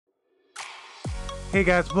Hey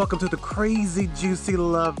guys, welcome to the Crazy Juicy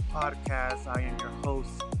Love Podcast. I am your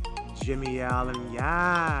host, Jimmy Allen.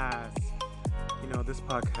 Yes. This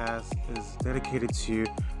podcast is dedicated to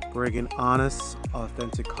bringing honest,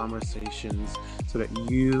 authentic conversations so that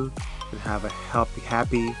you can have a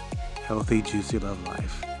happy, healthy, juicy love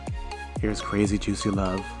life. Here's Crazy Juicy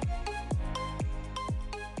Love.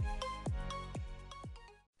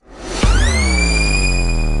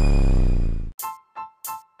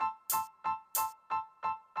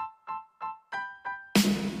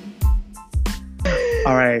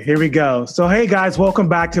 All right, here we go. So, hey guys, welcome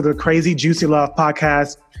back to the Crazy Juicy Love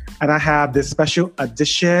Podcast. And I have this special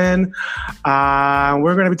edition.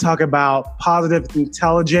 We're going to be talking about positive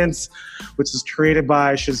intelligence, which is created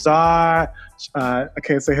by Shazar. I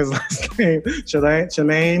can't say his last name,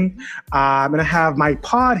 Shemaine. I'm going to have my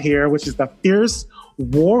pod here, which is the Fierce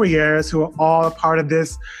Warriors, who are all a part of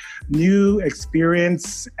this new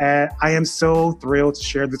experience. And I am so thrilled to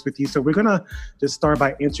share this with you. So we're going to just start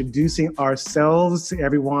by introducing ourselves to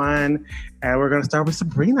everyone. And we're going to start with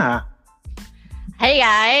Sabrina. Hey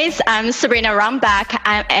guys, I'm Sabrina Rumbach.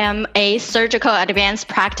 I am a surgical advanced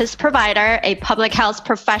practice provider, a public health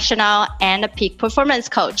professional, and a peak performance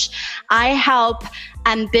coach. I help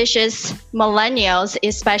ambitious millennials,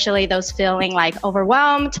 especially those feeling like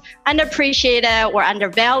overwhelmed, underappreciated, or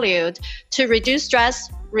undervalued, to reduce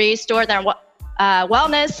stress, restore their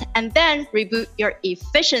wellness, and then reboot your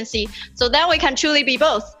efficiency so that we can truly be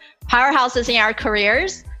both powerhouses in our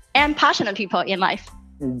careers and passionate people in life.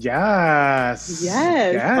 Yes.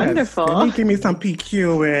 Wonderful. Let me give me some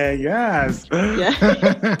PQ in. Yes. Yeah.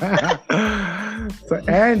 So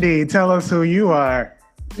Andy, tell us who you are.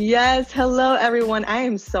 Yes. Hello, everyone. I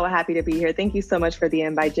am so happy to be here. Thank you so much for the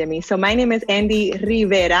invite, Jimmy. So my name is Andy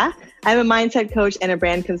Rivera. I'm a mindset coach and a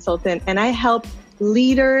brand consultant, and I help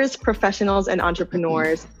leaders, professionals, and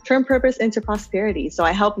entrepreneurs turn purpose into prosperity. So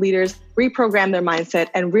I help leaders reprogram their mindset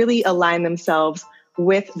and really align themselves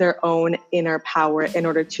with their own inner power in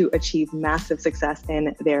order to achieve massive success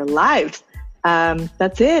in their lives.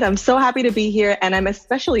 That's it. I'm so happy to be here. And I'm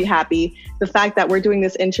especially happy the fact that we're doing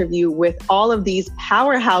this interview with all of these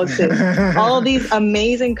powerhouses, all of these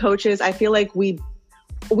amazing coaches. I feel like we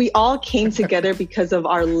all came together because of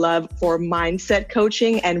our love for mindset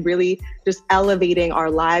coaching and really just elevating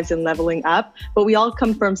our lives and leveling up. But we all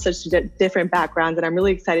come from such different backgrounds, and I'm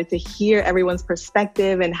really excited to hear everyone's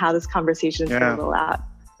perspective and how this conversation is going to roll out.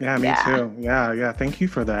 Yeah, me too. Yeah. Thank you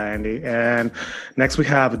for that, Andy. And next we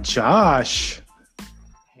have Josh.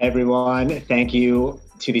 Hey everyone. Thank you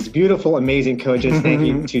to these beautiful, amazing coaches. Thank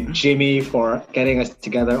you to Jimmy for getting us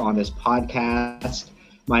together on this podcast.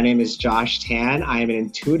 My name is Josh Tan. I am an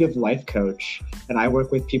intuitive life coach, and I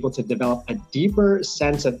work with people to develop a deeper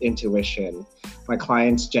sense of intuition. My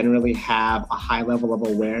clients generally have a high level of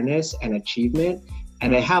awareness and achievement,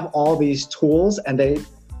 and they have all these tools, and they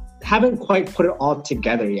haven't quite put it all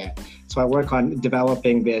together yet. So I work on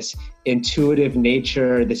developing this intuitive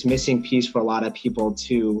nature, this missing piece for a lot of people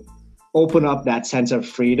to open up that sense of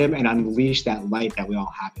freedom and unleash that light that we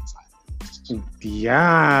all have inside.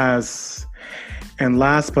 Yes. And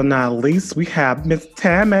last but not least, we have Miss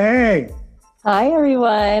Tammy. Hi,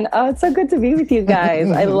 everyone. Oh, it's so good to be with you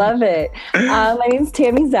guys. I love it. My name is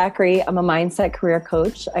Tammy Zachary. I'm a mindset career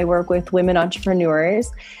coach. I work with women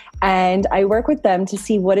entrepreneurs, and I work with them to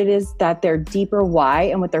see what it is that their deeper why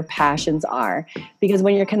and what their passions are. Because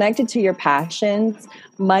when you're connected to your passions,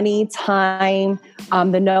 money, time,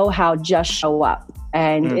 the know-how just show up.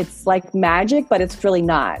 And it's like magic, but it's really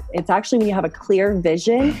not. It's actually when you have a clear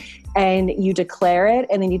vision and you declare it,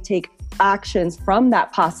 and then you take actions from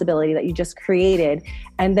that possibility that you just created.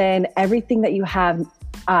 And then everything that you have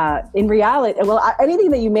in reality,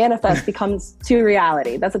 anything that you manifest becomes to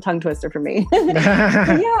reality. That's a tongue twister for me.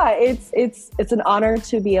 Yeah, it's an honor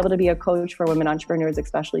to be able to be a coach for women entrepreneurs,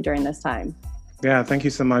 especially during this time. Yeah, thank you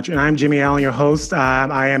so much. And I'm Jimmy Allen, your host.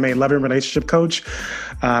 I am a love and relationship coach.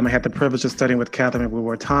 I had the privilege of studying with Catherine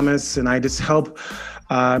Woodward Thomas, and I just help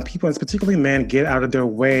people, and particularly men, get out of their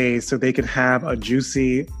way so they can have a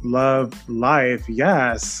juicy love life.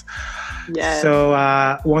 Yes.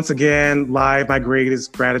 So once again, my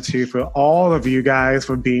greatest gratitude for all of you guys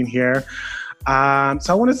for being here. So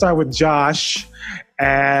I want to start with Josh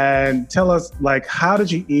and tell us, how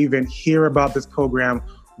did you even hear about this program?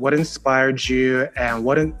 What inspired you, and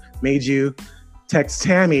what made you text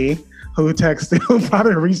Tammy, who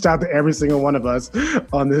probably reached out to every single one of us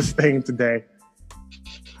on this thing today?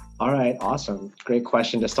 All right, awesome. Great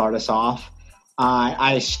question to start us off.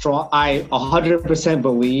 I 100%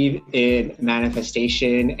 believe in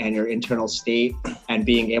manifestation and your internal state and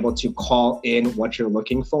being able to call in what you're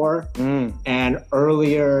looking for. And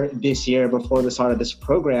earlier this year, before the start of this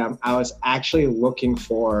program, I was actually looking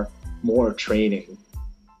for more training.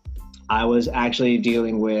 I was actually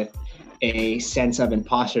dealing with a sense of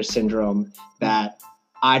imposter syndrome that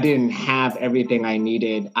I didn't have everything I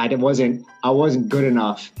needed. I wasn't good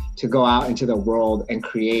enough to go out into the world and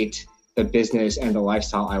create the business and the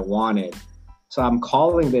lifestyle I wanted. So I'm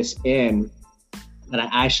calling this in, and I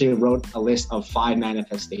actually wrote a list of 5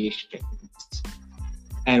 manifestations.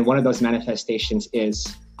 And one of those manifestations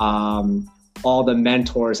is all the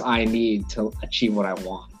mentors I need to achieve what I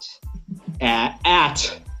want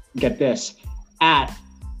at get this, at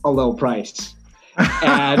a low price.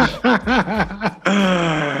 And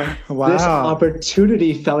wow. This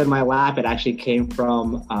opportunity fell in my lap. It actually came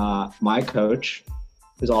from my coach,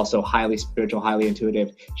 who's also highly spiritual, highly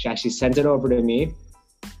intuitive. She actually sent it over to me.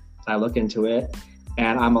 I look into it,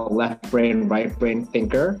 and I'm a left brain, right brain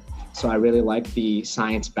thinker. So I really like the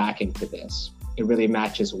science backing to this. It really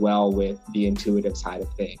matches well with the intuitive side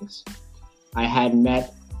of things. I had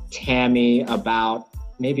met Tammy about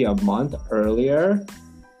maybe a month earlier,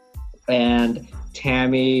 and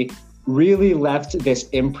Tammy really left this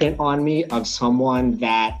imprint on me of someone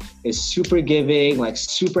that is super giving, like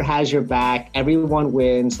super has your back. Everyone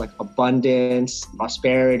wins, like abundance,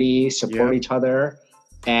 prosperity, support each other.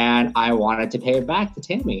 And I wanted to pay it back to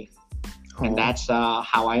Tammy. And that's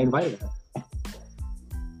how I invited her.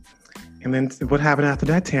 And then what happened after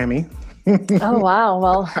that, Tammy? Oh, wow.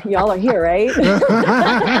 Well, y'all are here, right?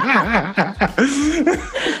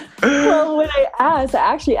 Well, when I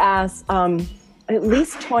actually asked at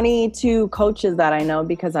least 22 coaches that I know,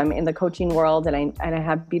 because I'm in the coaching world and I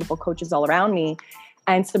have beautiful coaches all around me.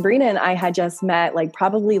 And Sabrina and I had just met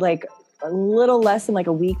probably a little less than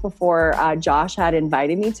a week before Josh had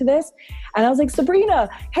invited me to this. And I was like, Sabrina,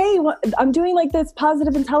 hey, I'm doing this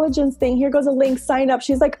positive intelligence thing. Here goes a link, sign up.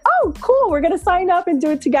 She's like, oh, cool. We're going to sign up and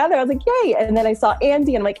do it together. I was like, yay. And then I saw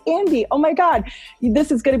Andy and I'm like, Andy, oh my God,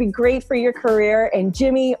 this is going to be great for your career. And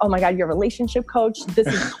Jimmy, oh my God, you're a relationship coach. This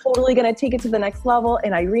is totally going to take it to the next level.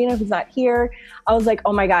 And Irina, who's not here, I was like,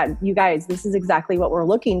 oh my God, you guys, this is exactly what we're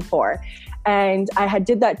looking for. And I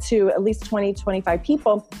did that to at least 20, 25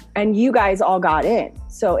 people, and you guys all got in.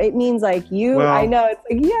 So it means I know it's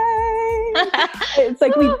yay. It's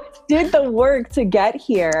we did the work to get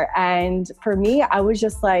here. And for me, I was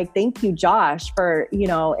just thank you, Josh, for,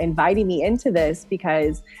 inviting me into this,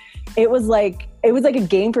 because it was like a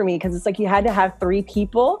game for me, because it's you had to have 3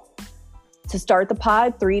 people to start the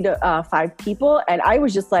pod, 3 to 5 people. And I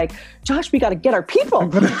was just like, Josh, we got to get our people.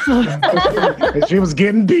 And she was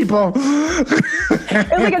getting people.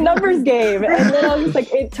 It was like a numbers game. And then I was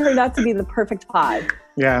it turned out to be the perfect pod.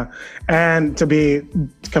 Yeah. And to be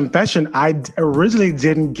confession, I originally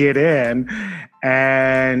didn't get in.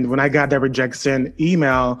 And when I got that rejection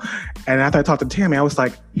email, and after I talked to Tammy, I was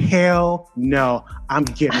like, hell no, I'm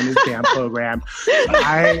getting in this damn program.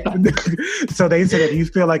 So they said, if you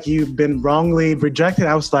feel like you've been wrongly rejected,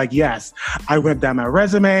 I was like, yes. I went down my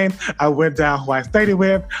resume. I went down who I studied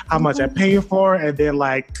with, how much I paid for. And then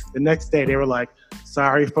the next day they were like,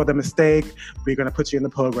 sorry for the mistake. We're going to put you in the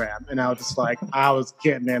program. And I was just I was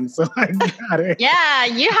getting in. So I got it. Yeah,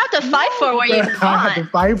 you have to fight for what you want. I have to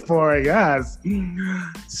fight for it, yes.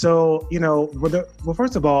 So,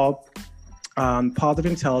 first of all, Positive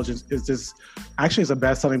Intelligence is a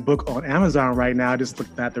best-selling book on Amazon right now. I just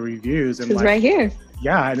looked at the reviews. And it's right here.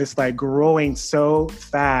 Yeah, and it's growing so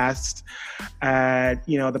fast.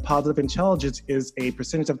 The positive intelligence is a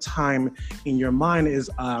percentage of time in your mind is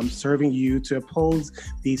serving you to oppose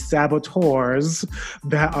the saboteurs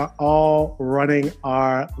that are all running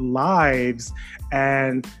our lives.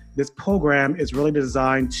 And this program is really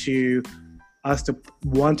designed to us to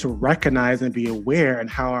want to recognize and be aware and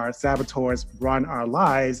how our saboteurs run our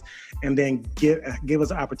lives, and then give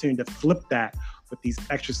us an opportunity to flip that with these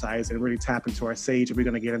exercises and really tap into our sage. And we're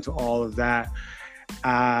going to get into all of that.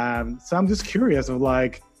 So I'm just curious of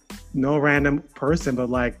no random person, but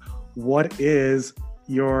what is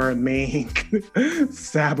your main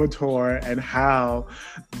saboteur and how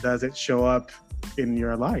does it show up in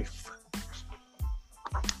your life?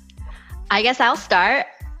 I guess I'll start.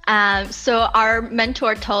 So our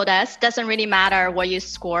mentor told us, doesn't really matter what your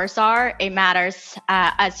scores are. It matters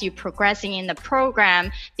as you progressing in the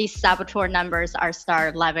program, these saboteur numbers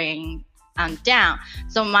start leveling down.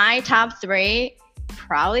 So my top 3,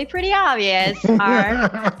 probably pretty obvious, are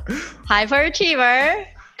hyperachiever,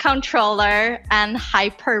 controller, and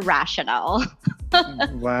hyper rational.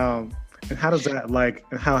 Wow. And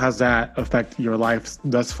how has that affect your life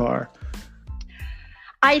thus far?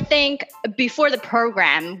 I think before the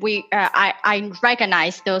program, I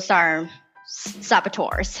recognize those are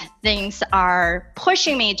saboteurs. Things are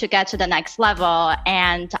pushing me to get to the next level,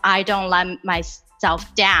 and I don't let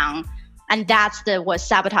myself down. And that's what's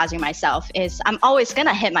sabotaging myself is I'm always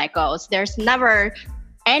gonna hit my goals. There's never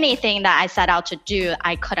anything that I set out to do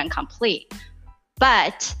I couldn't complete.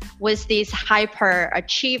 But with this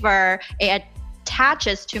hyperachiever, it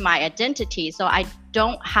attaches to my identity. So I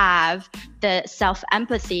don't have the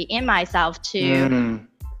self-empathy in myself to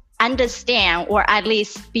understand or at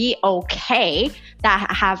least be okay that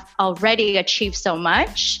I have already achieved so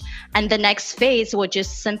much. And the next phase will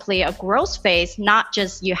just simply a growth phase, not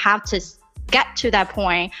just you have to get to that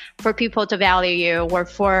point for people to value you or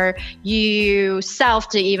for you self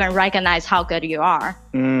to even recognize how good you are.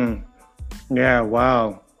 Yeah,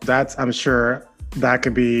 wow. I'm sure that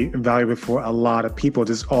could be valuable for a lot of people,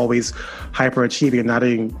 just always hyperachieving and not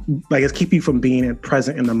even, like, it's keep you from being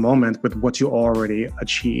present in the moment with what you already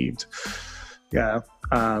achieved. Yeah.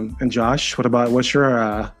 And Josh, what's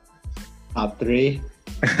your top three?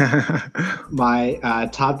 My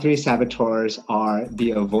top three saboteurs are the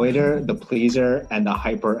avoider, the pleaser, and the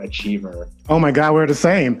hyperachiever. Oh my God, we're the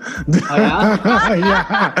same. Oh, yeah?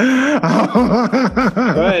 Yeah.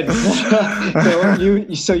 Good.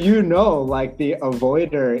 So like the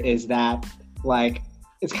avoider is that, like,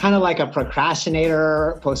 it's kind of like a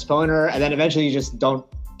procrastinator, postponer, and then eventually you just don't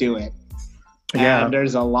do it. Yeah. And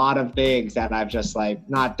there's a lot of things that I've just like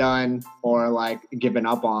not done or like given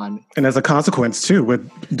up on. And there's a consequence too with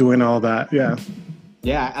doing all that. Yeah.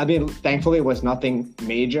 Yeah. I mean, thankfully it was nothing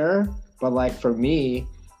major, but like for me,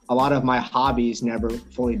 a lot of my hobbies never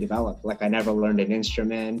fully developed. Like I never learned an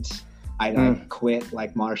instrument. I quit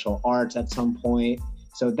like martial arts at some point.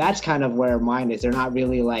 So that's kind of where mine is. They're not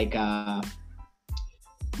really like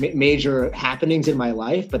major happenings in my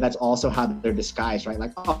life, but that's also how they're disguised, right?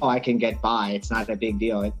 Like, oh, I can get by. It's not a big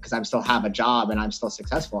deal because I still have a job and I'm still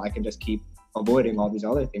successful. I can just keep avoiding all these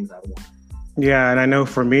other things I want. Yeah. And I know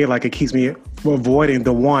for me, like it keeps me avoiding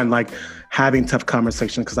the one, like having tough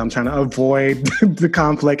conversations because I'm trying to avoid the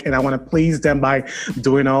conflict and I want to please them by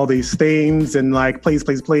doing all these things and like, please,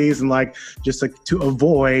 and like, just like to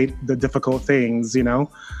avoid the difficult things, you know?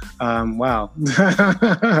 Wow.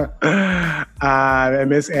 And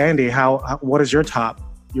Miss Andy, what is your top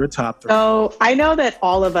three? So I know that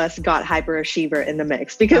all of us got hyperachiever in the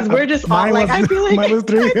mix because we're just all like, I feel like mine was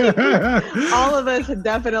three. all of us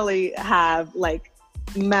definitely have like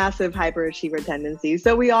massive hyperachiever tendencies.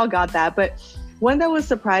 So we all got that. But one that was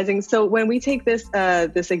surprising. So when we take this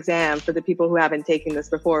exam for the people who haven't taken this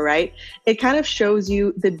before, right? It kind of shows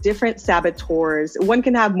you the different saboteurs. One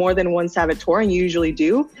can have more than one saboteur, and you usually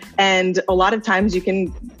do. And a lot of times you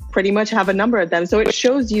can pretty much have a number of them. So it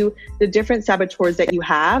shows you the different saboteurs that you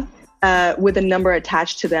have with a number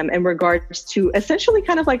attached to them in regards to essentially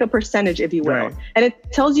kind of like a percentage, if you will. Right. And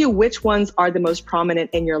it tells you which ones are the most prominent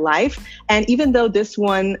in your life. And even though this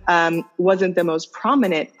one wasn't the most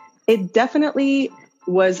prominent, it definitely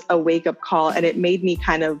was a wake-up call, and it made me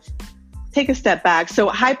kind of take a step back. So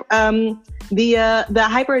the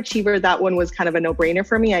hyperachiever, that one was kind of a no-brainer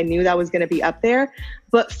for me. I knew that was going to be up there.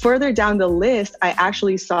 But further down the list, I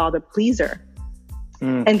actually saw the pleaser.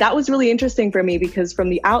 And that was really interesting for me because from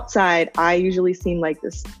the outside, I usually seem like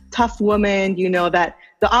this tough woman, you know, that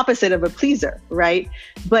the opposite of a pleaser, right?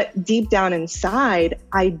 But deep down inside,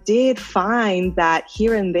 I did find that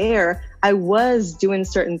here and there, I was doing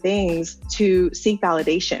certain things to seek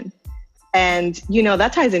validation. And, you know,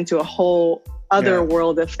 that ties into a whole other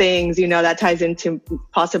world of things, you know, that ties into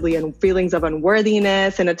possibly feelings of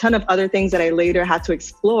unworthiness and a ton of other things that I later had to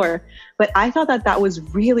explore. But I thought that was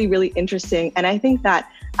really, really interesting. And I think that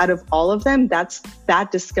out of all of them, that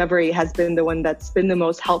discovery has been the one that's been the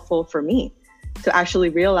most helpful for me to actually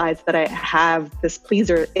realize that I have this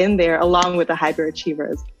pleaser in there along with the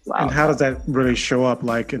hyperachiever as well. And how does that really show up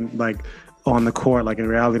on the court, like in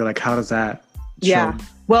reality, like how does that show?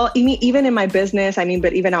 Well, even in my business,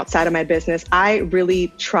 but even outside of my business, I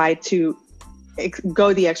really try to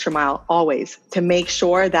go the extra mile always to make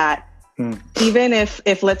sure that even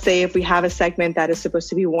if let's say if we have a segment that is supposed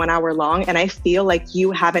to be 1 hour long and I feel like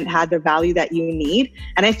you haven't had the value that you need,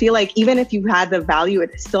 and I feel like even if you had the value,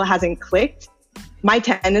 it still hasn't clicked, my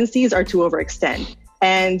tendencies are to overextend.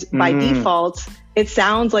 And by default, it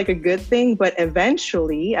sounds like a good thing, but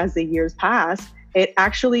eventually as the years pass, it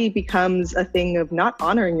actually becomes a thing of not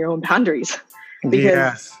honoring your own boundaries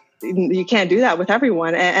because you can't do that with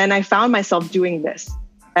everyone. And I found myself doing this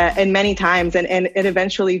and many times, and it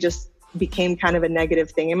eventually just became kind of a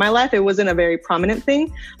negative thing in my life. It wasn't a very prominent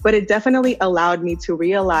thing, but it definitely allowed me to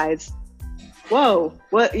realize, whoa,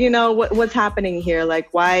 what's happening here? Like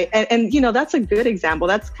why? And that's a good example.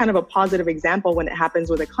 That's kind of a positive example when it happens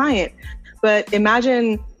with a client. But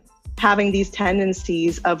imagine having these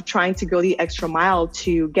tendencies of trying to go the extra mile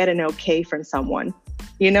to get an okay from someone,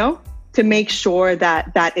 to make sure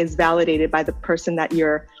that that is validated by the person that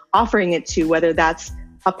you're offering it to, whether that's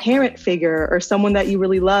a parent figure or someone that you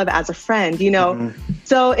really love as a friend, Mm-hmm.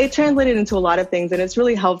 So it translated into a lot of things, and it's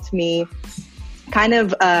really helped me kind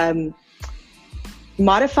of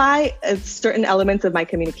modify certain elements of my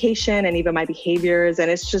communication and even my behaviors.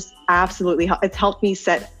 And it's just it's helped me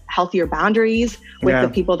set healthier boundaries with the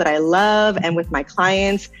people that I love and with my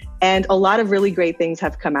clients. And a lot of really great things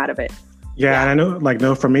have come out of it. Yeah, and I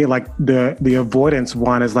know, for me, like the avoidance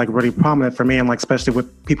one is like really prominent for me, and like especially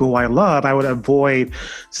with people who I love, I would avoid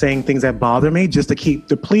saying things that bother me just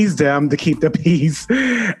to please them, to keep the peace.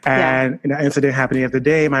 And an incident happened the other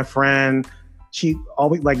day. My friend, she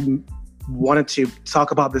always like wanted to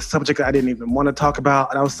talk about this subject that I didn't even want to talk about,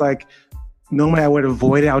 and I was like, normally I would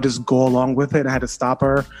avoid it. I would just go along with it. And I had to stop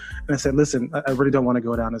her. And I said, listen, I really don't want to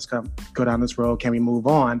go down this road. Can we move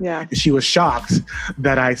on? Yeah. And she was shocked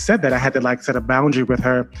that I said that. I had to like set a boundary with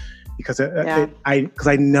her because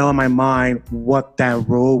I know in my mind what that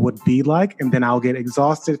role would be like. And then I'll get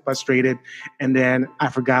exhausted, frustrated. And then I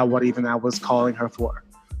forgot what even I was calling her for.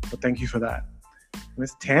 So thank you for that.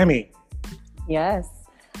 Miss Tammy. Yes.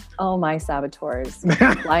 Oh, my saboteurs.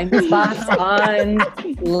 Blind spots on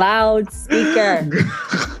loudspeaker.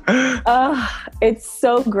 It's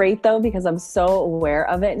so great though, because I'm so aware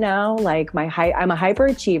of it now. Like I'm a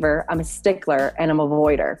hyperachiever, I'm a stickler, and I'm a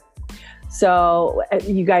avoider. So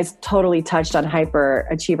you guys totally touched on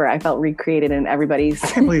hyperachiever. I felt recreated in everybody's. I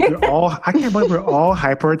can't believe we're all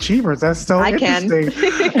hyperachievers. That's so interesting.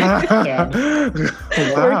 Wow.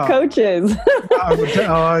 We're coaches.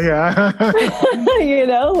 Oh yeah.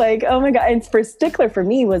 Like, oh my God. And for stickler for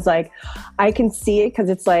me was like, I can see it because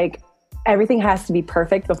it's like, everything has to be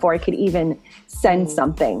perfect before I could even send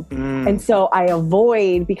something. And so I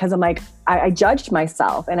avoid because I'm like, I judged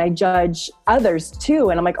myself and I judge others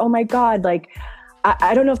too. And I'm like, oh my God, like,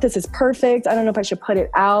 I don't know if this is perfect. I don't know if I should put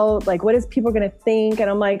it out. Like, what is people going to think? And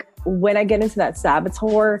I'm like, when I get into that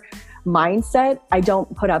saboteur mindset, I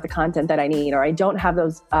don't put out the content that I need, or I don't have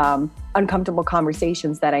those uncomfortable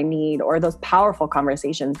conversations that I need, or those powerful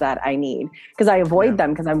conversations that I need, because I avoid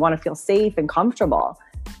them because I want to feel safe and comfortable.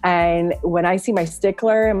 And when I see my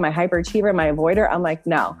stickler and my hyperachiever and my avoider, I'm like,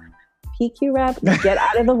 no, PQ rep, get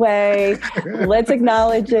out of the way. Let's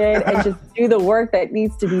acknowledge it and just do the work that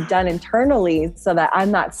needs to be done internally so that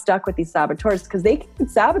I'm not stuck with these saboteurs, because they can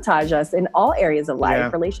sabotage us in all areas of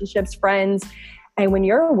life, relationships, friends. And when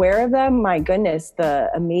you're aware of them, my goodness, the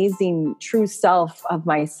amazing true self of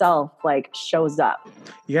myself like shows up.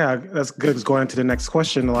 Yeah, that's good. It's going into the next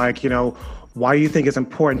question. Like, why do you think it's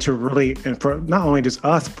important to really, and for not only just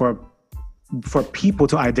us, for people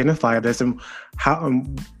to identify this, and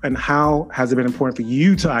how has it been important for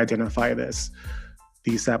you to identify these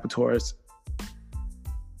saboteurs?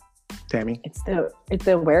 Tammy? It's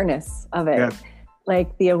the awareness of it. Yeah.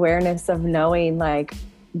 Like the awareness of knowing like,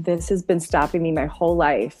 this has been stopping me my whole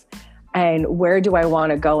life. And where do I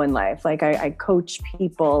want to go in life? Like I coach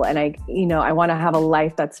people, and I want to have a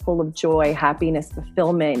life that's full of joy, happiness,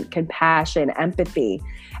 fulfillment, compassion, empathy,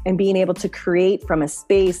 and being able to create from a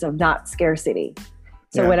space of not scarcity.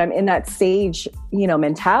 So when I'm in that sage,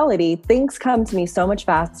 mentality, things come to me so much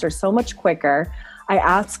faster, so much quicker. I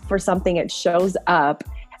ask for something, it shows up,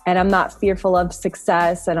 and I'm not fearful of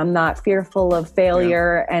success, and I'm not fearful of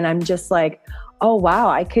failure. And I'm just like, oh, wow,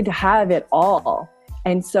 I could have it all.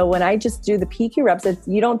 And so when I just do the PQ reps,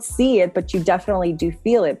 you don't see it, but you definitely do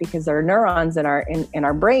feel it, because there are neurons in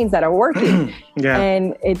our brains that are working.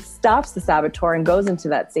 And it stops the saboteur and goes into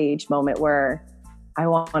that sage moment where I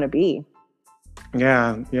want to be.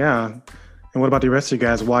 Yeah. And what about the rest of you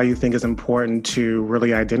guys? Why you think it's important to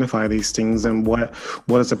really identify these things, and what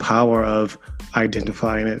is the power of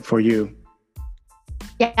identifying it for you?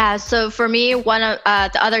 Yeah, so for me, one of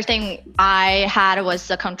the other thing I had was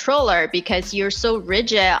the controller, because you're so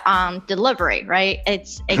rigid on delivery, right?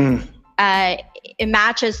 It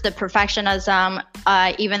matches the perfectionism,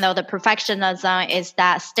 even though the perfectionism is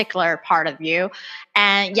that stickler part of you.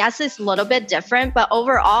 And yes, it's a little bit different, but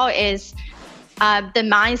overall is the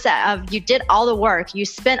mindset of you did all the work, you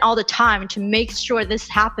spent all the time to make sure this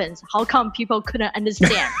happens. How come people couldn't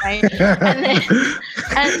understand, right?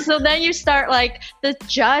 and so then you start like the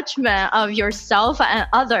judgment of yourself and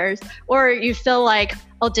others, or you feel like,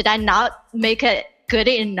 oh, did I not make it good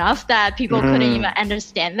enough that people couldn't even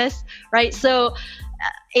understand this, right? So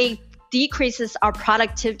it decreases our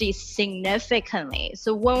productivity significantly.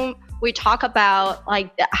 So when we talk about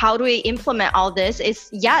like how do we implement all this, it's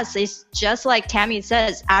just like Tammy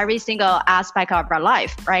says, every single aspect of our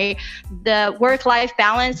life, right? The work-life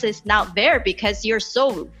balance is not there because you're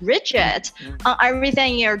so rigid on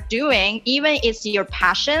everything you're doing, even it's your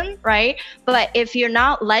passion, right? But if you're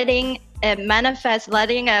not letting it manifest,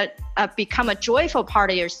 letting it become a joyful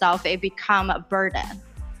part of yourself, it become a burden.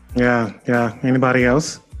 Yeah. Anybody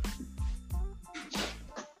else?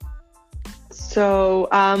 So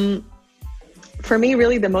for me,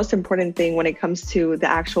 really the most important thing when it comes to the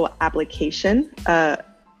actual application,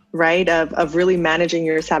 right, of really managing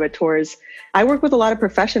your saboteurs, I work with a lot of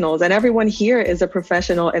professionals, and everyone here is a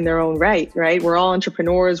professional in their own right? We're all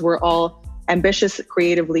entrepreneurs, we're all ambitious,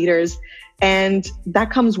 creative leaders, and that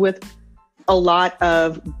comes with a lot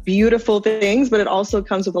of beautiful things, but it also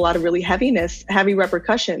comes with a lot of really heavy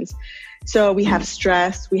repercussions. So we have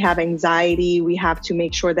stress, we have anxiety, we have to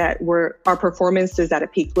make sure that our performance is at a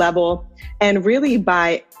peak level. And really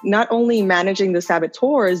by not only managing the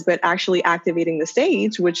saboteurs, but actually activating the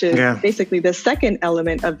sage, which is basically the second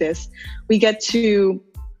element of this, we get to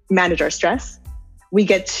manage our stress. We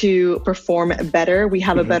get to perform better. We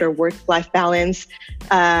have a better work-life balance,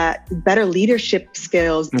 better leadership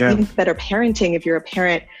skills, even better parenting if you're a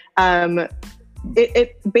parent.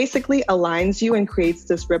 It basically aligns you and creates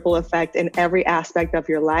this ripple effect in every aspect of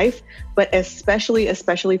your life. But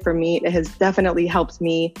especially for me, it has definitely helped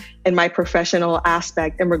me in my professional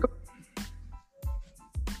aspect and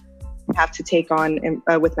have to take on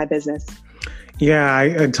with my business. Yeah,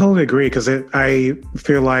 I totally agree because I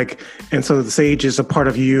feel like, and so the sage is a part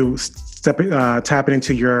of you tapping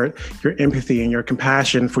into your empathy and your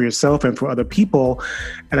compassion for yourself and for other people.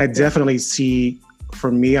 And I definitely see,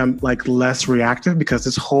 for me, I'm like less reactive because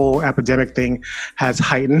this whole epidemic thing has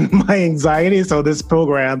heightened my anxiety. So this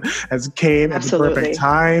program came at the perfect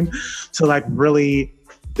time to like really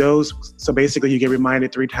so basically you get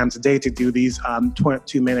reminded 3 times a day to do these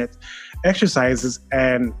 22-minute exercises.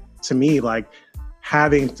 And to me, like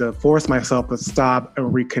having to force myself to stop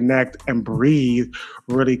and reconnect and breathe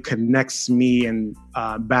really connects me and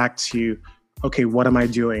back to, okay, what am I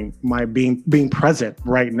doing? Am I being present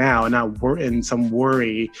right now and not in some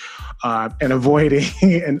worry and avoiding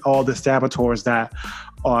and all the saboteurs that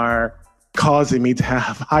are causing me to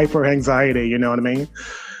have hyper anxiety? You know what I mean?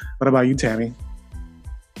 What about you, Tammy?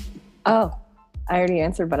 Oh, I already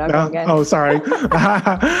answered, but I'll go again. Oh, sorry.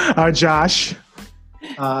 Josh?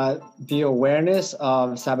 The awareness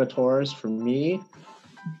of saboteurs for me,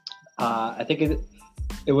 I think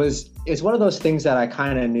it's one of those things that I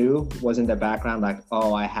kind of knew was in the background, like,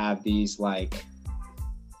 oh, I have these like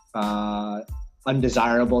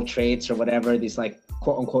undesirable traits or whatever, these like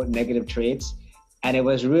quote unquote negative traits. And it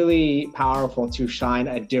was really powerful to shine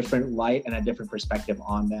a different light and a different perspective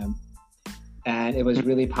on them. And it was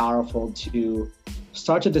really powerful to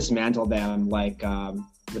start to dismantle them like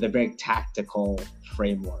with a very tactical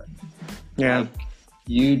framework. Yeah. Like,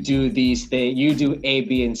 you do these things, you do A,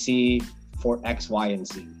 B, and C for X, Y, and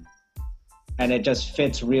Z. And it just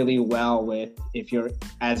fits really well with, if you're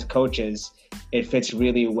as coaches, it fits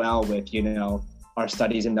really well with, you know, our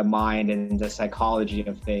studies in the mind and the psychology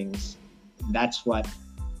of things. That's what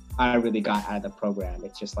I really got out of the program.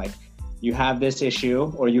 It's just like, you have this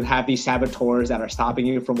issue or you have these saboteurs that are stopping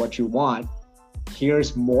you from what you want.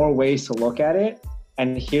 Here's more ways to look at it.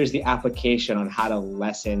 And here's the application on how to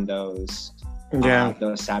lessen those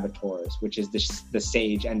saboteurs, which is the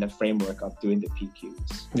sage and the framework of doing the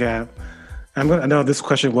PQs. Yeah. I know this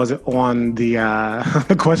question wasn't on the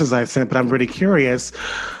the questions I sent, but I'm really curious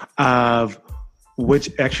of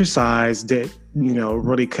which exercise that, you know,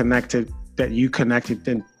 really connected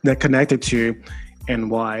to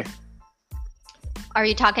and why. Are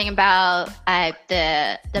you talking about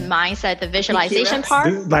the mindset, the visualization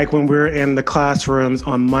part? Like when we're in the classrooms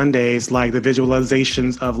on Mondays, like the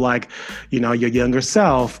visualizations of like, you know, your younger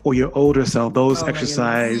self or your older self, those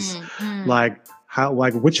exercise, like how,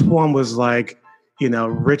 like which one was like, you know,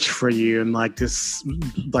 rich for you and like this,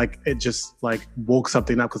 like it just like woke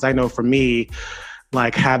something up. Because I know for me,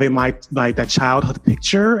 like having my, like that childhood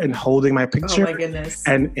picture and holding my picture. Oh my goodness.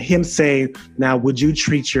 And him saying, now, would you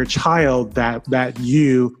treat your child that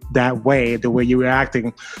way, the way you were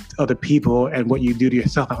acting to other people and what you do to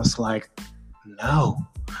yourself? I was like, no.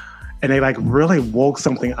 And they like really woke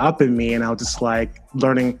something up in me. And I was just like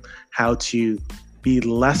learning how to be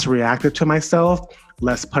less reactive to myself,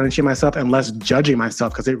 less punishing myself and less judging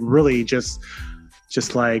myself. Cause it really just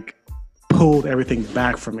like pulled everything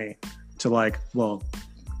back for me. To like, well,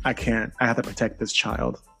 I can't. I have to protect this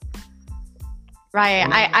child. Right.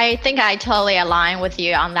 I think I totally align with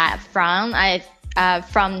you on that front.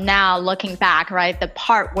 From now looking back, right, the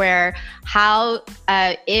part where how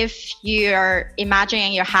if you're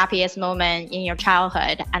imagining your happiest moment in your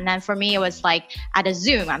childhood, and then for me it was like at a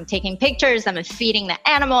zoo, I'm taking pictures, I'm feeding the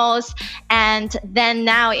animals, and then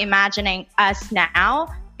now imagining us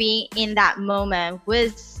now being in that moment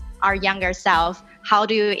with our younger self. How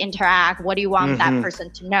do you interact? What do you want that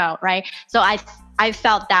person to know, right? So I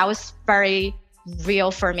felt that was very real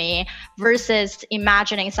for me versus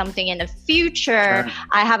imagining something in the future. Sure.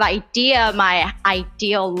 I have idea my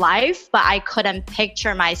ideal life, but I couldn't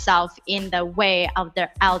picture myself in the way of the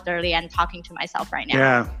elderly and talking to myself right now.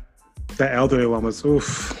 Yeah, the elderly one was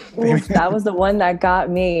oof. That was the one that got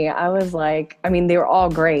me. I was like, I mean, they were all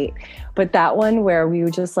great, but that one where we were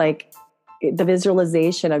just like the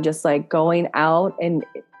visualization of just like going out in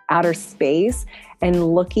outer space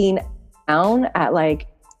and looking down at like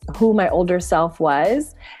who my older self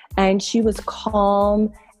was, and she was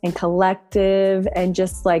calm and collective and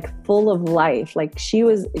just like full of life. Like she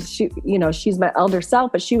she's my elder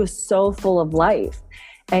self, but she was so full of life,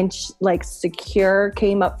 and like secure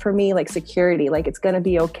came up for me, like security, like it's going to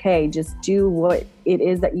be okay. Just do what it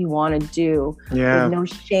is that you want to do. Yeah. With no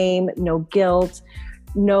shame, no guilt,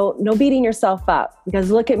 no beating yourself up, because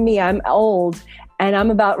look at me, I'm old and I'm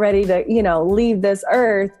about ready to, leave this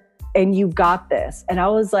earth. And you got this. And I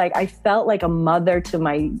was like, I felt like a mother to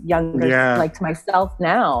my younger, like to myself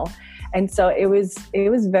now. And so it was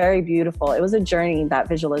very beautiful. It was a journey, that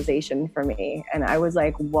visualization for me. And I was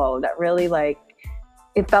like, whoa, that really like,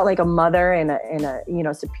 it felt like a mother and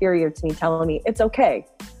a superior to me telling me, it's okay,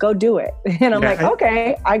 go do it. And I'm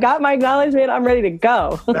okay, I got my acknowledgement, I'm ready to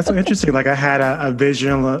go. That's so interesting. Like I had a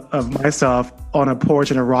vision of myself on a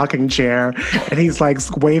porch in a rocking chair, and he's like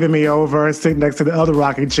waving me over, sitting next to the other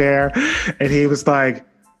rocking chair. And he was like,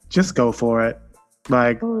 just go for it.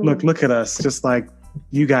 Like, look at us. Just like,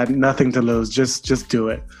 you got nothing to lose. Just do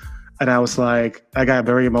it. And I was like, I got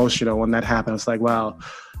very emotional when that happened. I was like, wow.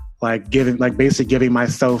 Basically giving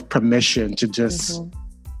myself permission to just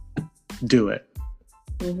do it.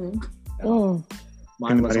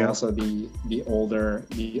 Mine was also the older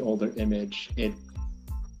image. It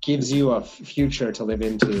gives you a future to live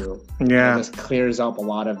into. Yeah. It just clears up a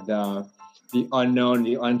lot of the unknown,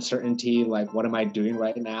 the uncertainty. Like, what am I doing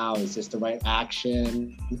right now? Is this the right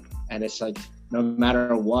action? And it's like, no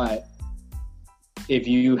matter what, if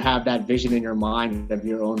you have that vision in your mind of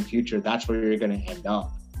your own future, that's where you're going to end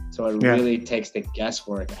up. So it really takes the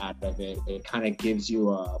guesswork out of it. It kind of gives you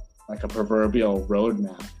a proverbial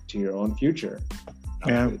roadmap to your own future.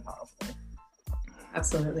 That's really powerful.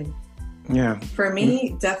 Absolutely. Yeah. For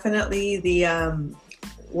me, definitely the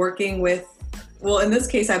working with, well, in this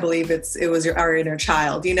case, I believe it was our inner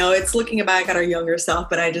child. It's looking back at our younger self,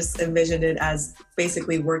 but I just envisioned it as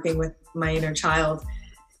basically working with my inner child.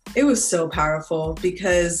 It was so powerful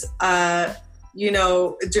because,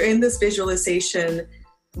 during this visualization,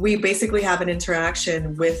 we basically have an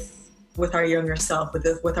interaction with our younger self,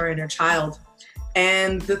 with our inner child.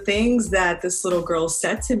 And the things that this little girl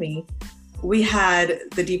said to me, we had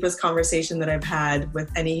the deepest conversation that I've had with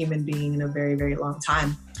any human being in a very, very long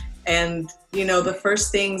time. And, the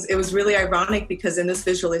first things, it was really ironic because in this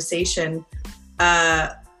visualization, in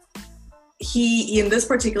this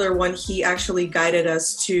particular one, he actually guided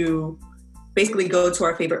us to basically go to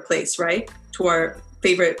our favorite place, right? To our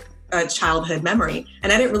favorite childhood memory.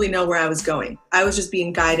 And I didn't really know where I was going. I was just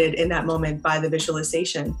being guided in that moment by the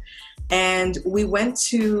visualization. And we went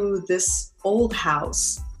to this old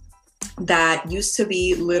house that used to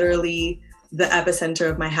be literally the epicenter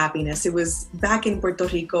of my happiness. It was back in Puerto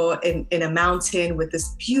Rico in a mountain with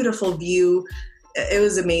this beautiful view. It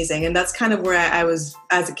was amazing. And that's kind of where I was,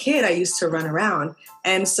 as a kid, I used to run around.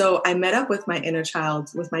 And so I met up with my inner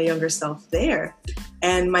child, with my younger self there.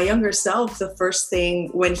 And my younger self, the first thing,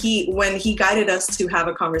 when he guided us to have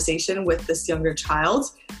a conversation with this younger child,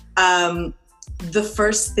 the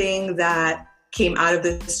first thing that came out of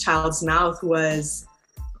this child's mouth was,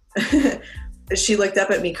 she looked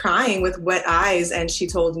up at me crying with wet eyes, and she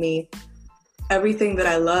told me, everything that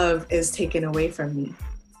I love is taken away from me.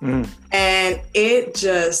 And it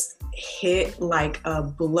just hit like a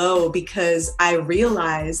blow, because I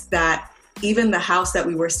realized that even the house that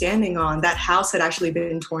we were standing on, that house had actually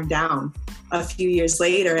been torn down a few years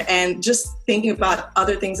later. And just thinking about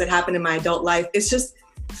other things that happened in my adult life, it's just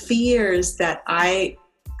fears that I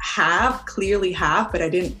clearly have, but I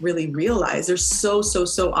didn't really realize. They're so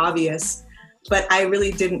obvious, but I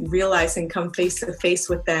really didn't realize and come face to face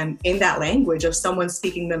with them in that language of someone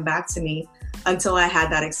speaking them back to me until I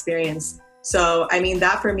had that experience. So, I mean,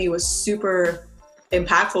 that for me was super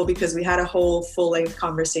impactful because we had a whole full-length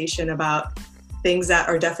conversation about things that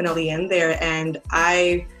are definitely in there. And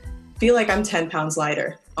I feel like I'm 10 pounds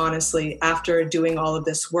lighter, honestly, after doing all of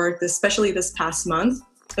this work, especially this past month.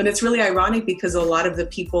 And it's really ironic because a lot of the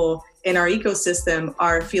people in our ecosystem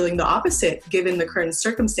are feeling the opposite given the current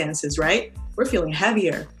circumstances, right? We're feeling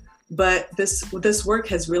heavier. But this work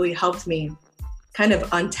has really helped me kind of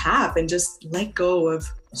untap and just let go of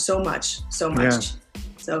so much. Yeah.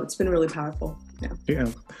 So it's been really powerful. Yeah.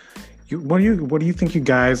 What do you think you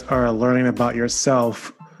guys are learning about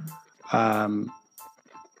yourself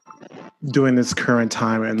during this current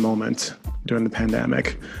time and moment during the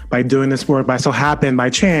pandemic by doing this work? By so happened by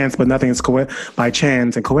chance, but nothing is by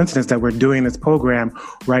chance and coincidence that we're doing this program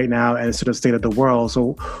right now and sort of state of the world.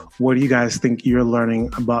 So what do you guys think you're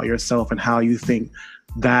learning about yourself and how you think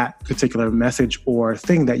that particular message or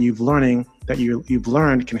thing that you've learned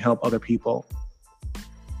can help other people?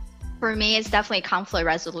 For me, it's definitely conflict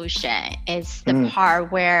resolution. It's the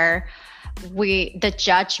part where the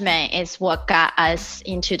judgment is what got us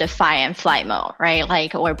into the fight and flight mode, right?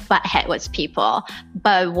 Like we're butt head with people.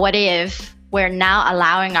 But what if we're now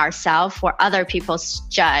allowing ourselves for other people's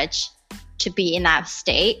judge to be in that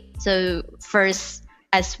state? So first,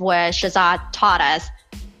 as what Shahzad taught us,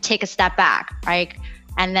 take a step back, right?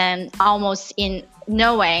 And then almost in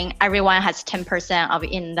knowing everyone has 10% of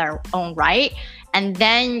in their own right. And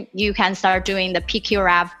then you can start doing the PQ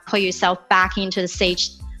rap, put yourself back into the sage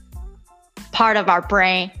part of our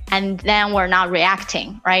brain, and then we're not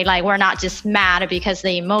reacting, right? Like we're not just mad because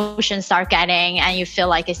the emotions start getting and you feel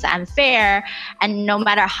like it's unfair. And no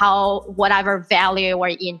matter whatever value or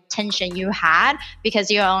intention you had,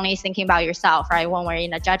 because you're only thinking about yourself, right? When we're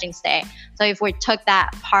in a judging state. So if we took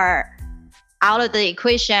that part out of the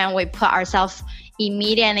equation, we put ourselves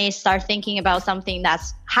immediately start thinking about something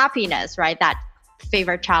that's happiness, right? That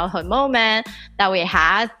favorite childhood moment that we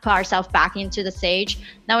had, put ourselves back into the sage.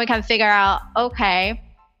 Now we can figure out, okay,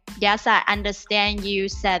 yes, I understand you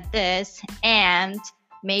said this, and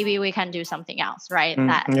maybe we can do something else, right?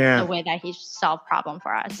 The way that he solved problem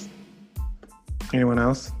for us. Anyone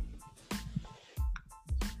else?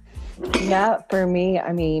 Yeah, for me,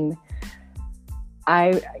 I mean,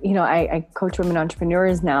 I coach women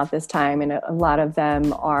entrepreneurs now at this time, and a lot of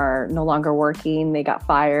them are no longer working. They got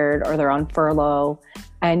fired or they're on furlough.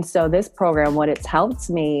 And so this program, what it's helped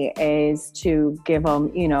me is to give them,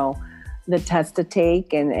 the test to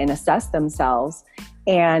take and assess themselves.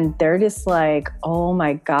 And they're just like, oh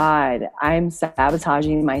my God, I'm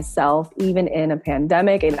sabotaging myself, even in a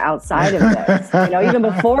pandemic and outside of this, even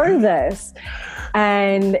before this.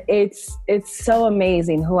 And it's so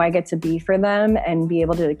amazing who I get to be for them and be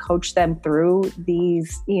able to coach them through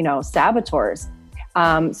these, saboteurs.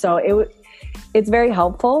 So it's very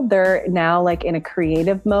helpful. They're now like in a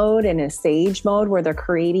creative mode and a sage mode where they're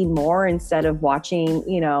creating more instead of watching,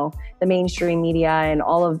 the mainstream media and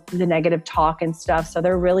all of the negative talk and stuff. So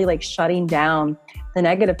they're really like shutting down the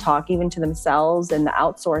negative talk even to themselves and the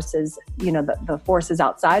outsources, the forces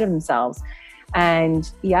outside of themselves.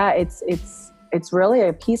 And yeah, it's really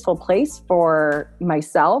a peaceful place for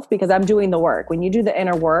myself because I'm doing the work. When you do the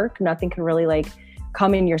inner work, nothing can really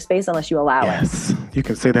come in your space unless you allow it. You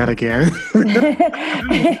can say that again.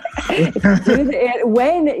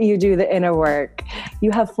 When you do the inner work, you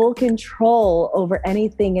have full control over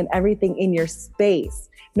anything and everything in your space,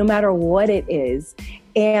 no matter what it is.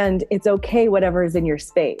 And it's okay, whatever is in your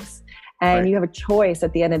space. And you have a choice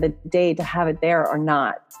at the end of the day to have it there or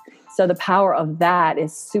not. So the power of that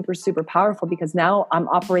is super, super powerful because now I'm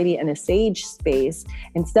operating in a sage space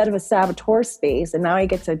instead of a saboteur space. And now I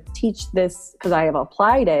get to teach this because I have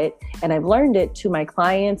applied it and I've learned it to my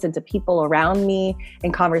clients and to people around me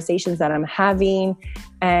and conversations that I'm having.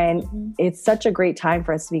 And it's such a great time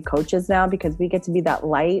for us to be coaches now because we get to be that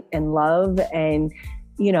light and love and,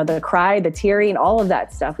 the cry, the tearing, all of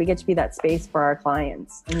that stuff. We get to be that space for our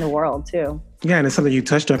clients in the world too. Yeah, and it's something you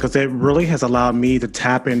touched on because it really has allowed me to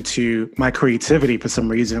tap into my creativity for some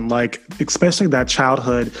reason. Like, especially that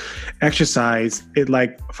childhood exercise, it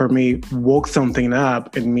for me woke something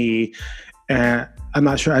up in me. And I'm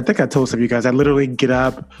not sure, I think I told some of you guys, I literally get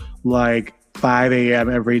up 5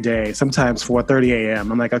 a.m. every day, sometimes 4:30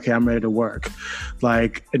 a.m. I'm like, okay, I'm ready to work.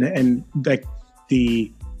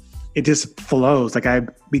 It just flows. I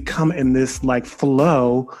become in this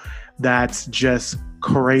flow that's just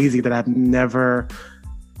crazy that I've never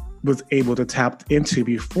was able to tap into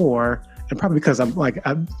before. And probably because I'm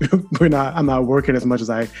not working as much as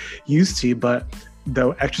I used to, but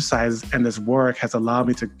the exercise and this work has allowed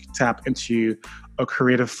me to tap into a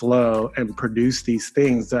creative flow and produce these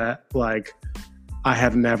things that I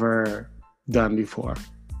have never done before.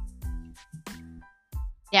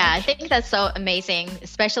 Yeah, I think that's so amazing.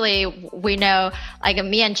 Especially we know, like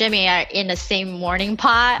me and Jimmy are in the same morning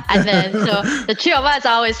pod, and then so the two of us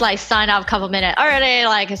always like sign up a couple minutes early.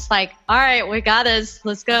 Like it's like, all right, we got this.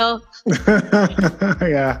 Let's go.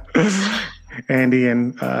 Yeah, Andy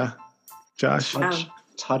and Josh.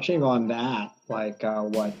 Touching on that, like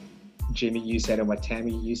what Jimmy you said and what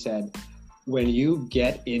Tammy you said, when you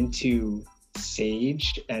get into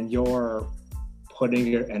Sage and you're putting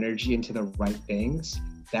your energy into the right things,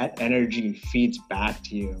 that energy feeds back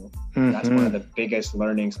to you. Mm-hmm. That's one of the biggest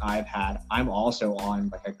learnings I've had. I'm also on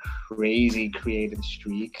like a crazy creative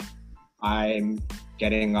streak. I'm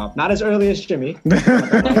getting up, not as early as Jimmy, like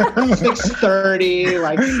 6:30,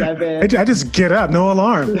 like 7. I just get up, no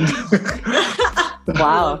alarm. Wow.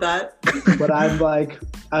 I love that. But I'm like,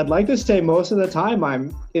 I'd like to say most of the time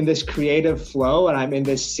I'm in this creative flow and I'm in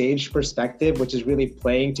this Sage perspective, which is really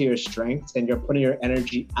playing to your strengths and you're putting your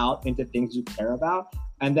energy out into things you care about.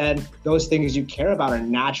 And then those things you care about are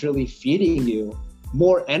naturally feeding you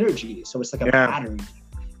more energy. So it's like a battery.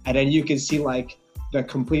 And then you can see like the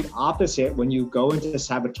complete opposite when you go into the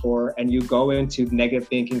saboteur and you go into negative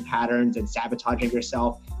thinking patterns and sabotaging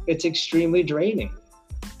yourself. It's extremely draining.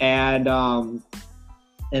 And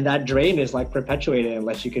that drain is like perpetuated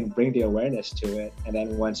unless you can bring the awareness to it. And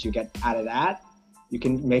then once you get out of that, you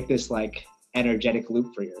can make this like energetic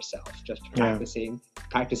loop for yourself, just practicing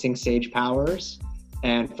Sage powers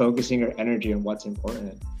and focusing your energy on what's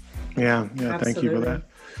important. Yeah. Thank you for that.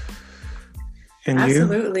 And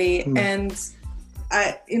absolutely. You? And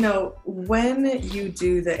when you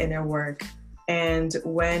do the inner work and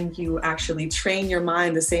when you actually train your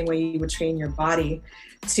mind the same way you would train your body,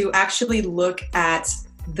 to actually look at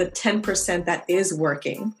the 10% that is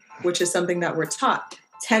working, which is something that we're taught.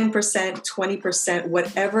 10%, 20%,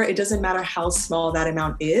 whatever, it doesn't matter how small that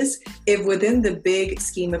amount is. If within the big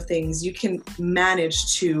scheme of things, you can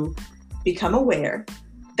manage to become aware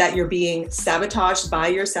that you're being sabotaged by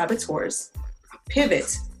your saboteurs,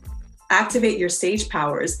 pivot, activate your Sage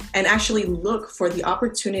powers, and actually look for the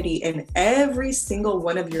opportunity in every single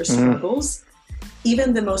one of your struggles,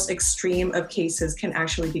 even the most extreme of cases can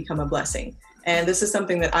actually become a blessing. And this is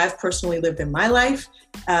something that I've personally lived in my life.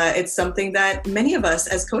 It's something that many of us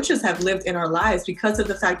as coaches have lived in our lives because of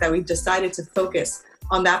the fact that we've decided to focus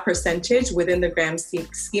on that percentage within the grand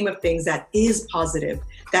scheme of things that is positive,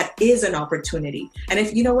 that is an opportunity. And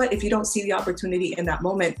if you don't see the opportunity in that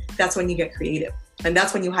moment, that's when you get creative. And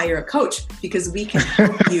that's when you hire a coach, because we can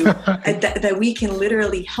help you, that we can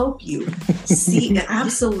literally help you see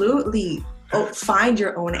absolutely. Find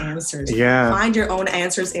your own answers. Find your own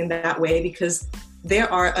answers in that way, because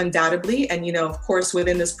there are undoubtedly, and of course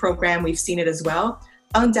within this program we've seen it as well,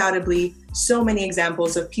 undoubtedly so many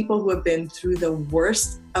examples of people who have been through the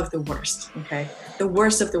worst of the worst, the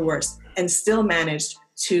worst of the worst, and still managed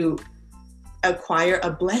to acquire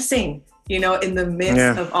a blessing, in the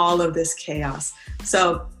midst of all of this chaos.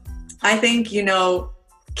 So I think,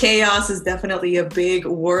 chaos is definitely a big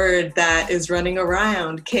word that is running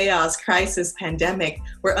around. Chaos, crisis, pandemic.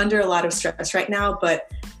 We're under a lot of stress right now, but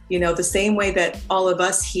the same way that all of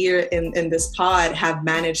us here in this pod have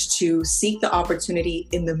managed to seek the opportunity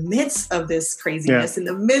in the midst of this craziness, in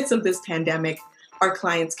the midst of this pandemic, our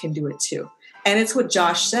clients can do it too. And it's what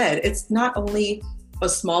Josh said. It's not only a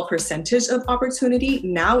small percentage of opportunity.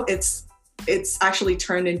 Now it's actually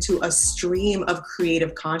turned into a stream of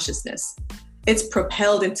creative consciousness. It's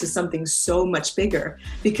propelled into something so much bigger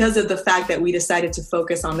because of the fact that we decided to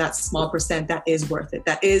focus on that small percent that is worth it,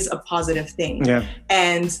 that is a positive thing.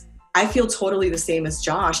 And I feel totally the same as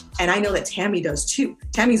Josh. And I know that Tammy does too.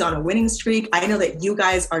 Tammy's on a winning streak. I know that you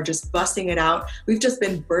guys are just busting it out. We've just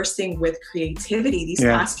been bursting with creativity these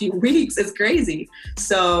past few weeks. It's crazy.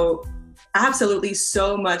 So absolutely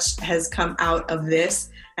so much has come out of this.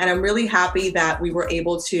 And I'm really happy that we were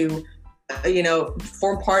able to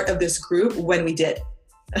form part of this group when we did.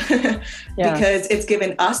 Because it's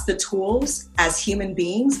given us the tools as human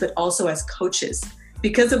beings, but also as coaches,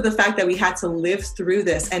 because of the fact that we had to live through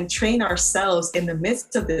this and train ourselves in the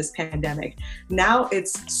midst of this pandemic. Now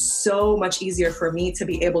it's so much easier for me to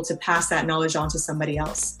be able to pass that knowledge on to somebody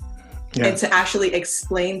else and to actually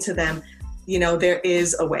explain to them, there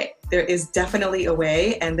is a way. There is definitely a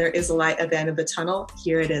way, and there is a light at the end of the tunnel.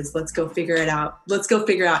 Here it is. Let's go figure it out. Let's go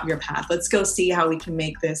figure out your path. Let's go see how we can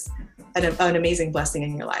make this an amazing blessing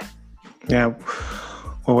in your life. Yeah.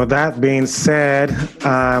 Well, with that being said,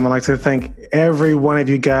 I'd like to thank every one of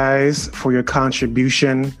you guys for your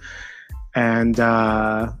contribution. And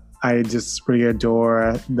I just really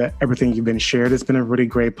adore everything you've been shared. It's been a really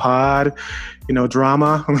great pod,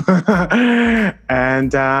 drama.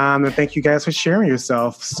 And thank you guys for sharing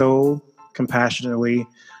yourself so compassionately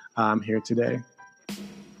here today.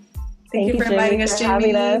 Thank you for inviting us, Jamie.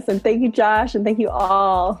 Having us, and thank you, Josh, and thank you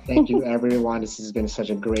all. Thank you, everyone. This has been such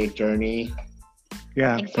a great journey.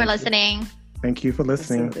 Yeah. Thanks for listening. Thank you for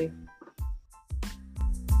listening. Absolutely.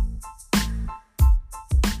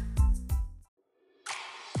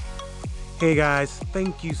 Hey guys,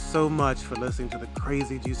 thank you so much for listening to the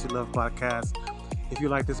Crazy Juicy Love podcast. If you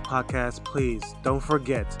like this podcast, please don't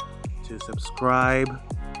forget to subscribe,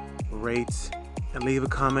 rate, and leave a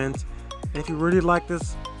comment. And if you really like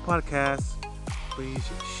this podcast, please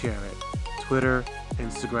share it. Twitter,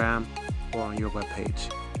 Instagram, or on your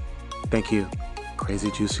webpage. Thank you. Crazy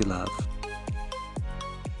Juicy Love.